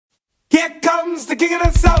Here comes the king of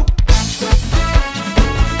the south.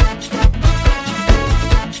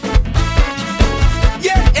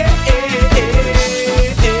 Yeah,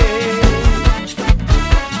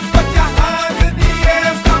 put your hands in the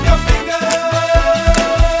air, stomp your fingers.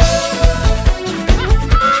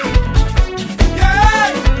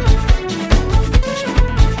 Yeah.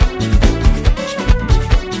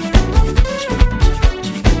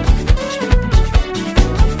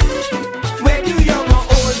 When you young or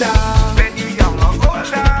older,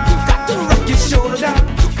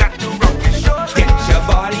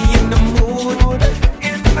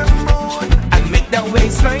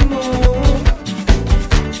 waistline move.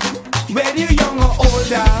 When you're young or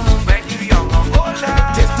older,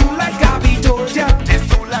 just do like Avvy told ya.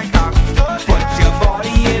 Put your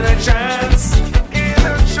body in a trance,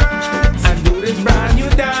 and do this brand new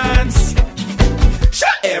dance.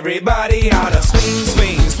 Show everybody how to swing,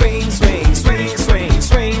 swing, swing, swing, swing, swing,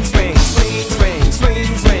 swing, swing, swing, swing,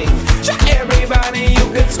 swing, swing. Show everybody you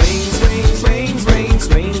can swing, swing, swing, swing,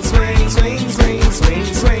 swing, swing, swing, swing, swing,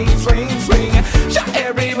 swing, swing, swing. Show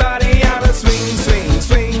everybody how to swing, swing,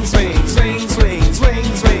 swing, swing, swing, swing, swing,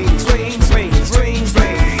 swing, swing, swing, swing,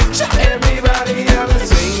 swing. Show everybody how to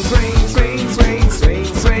swing, swing, swing, swing, swing,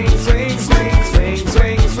 swing, swing, swing, swing,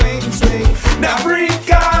 swing, swing, swing. Now break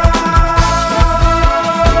out.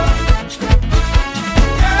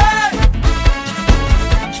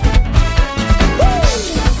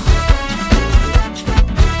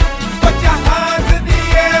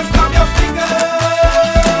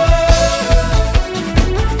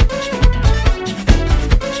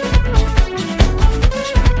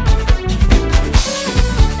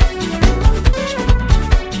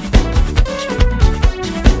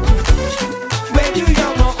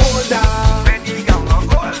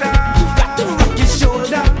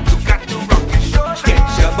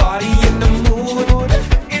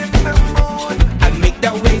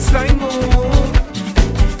 Waistline move.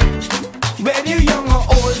 When you're young or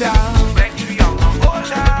older,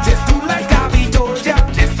 just do like Avvy told ya.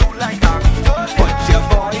 Put your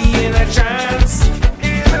body in a trance,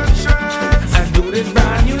 and do this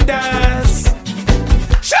brand new dance.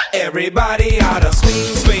 Show everybody how to swing.